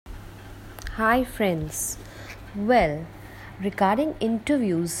Hi, friends. Well, regarding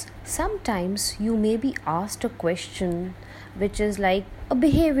interviews, sometimes you may be asked a question which is like a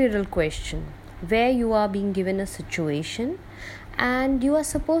behavioral question where you are being given a situation and you are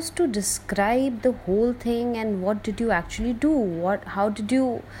supposed to describe the whole thing and what did you actually do, how did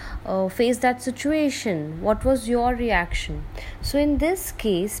you face that situation, what was your reaction. So in this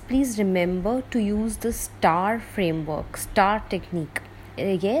case, please remember to use the STAR framework, STAR technique.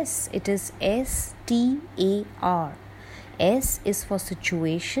 Yes, it is STAR. S is for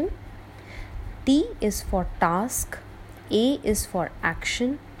situation, T is for task, A is for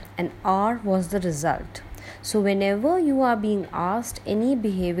action, and R was the result. So, whenever you are being asked any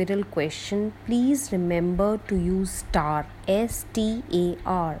behavioral question, please remember to use STAR.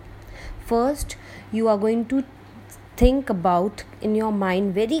 STAR. First, you are going to think about in your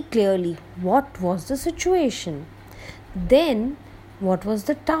mind very clearly what was the situation. Then, what was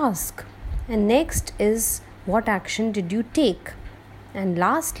the task? And next is what action did you take? And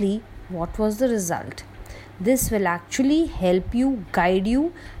lastly, what was the result? This will actually help you, guide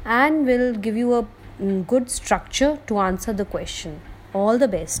you, and will give you a good structure to answer the question. All the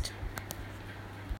best.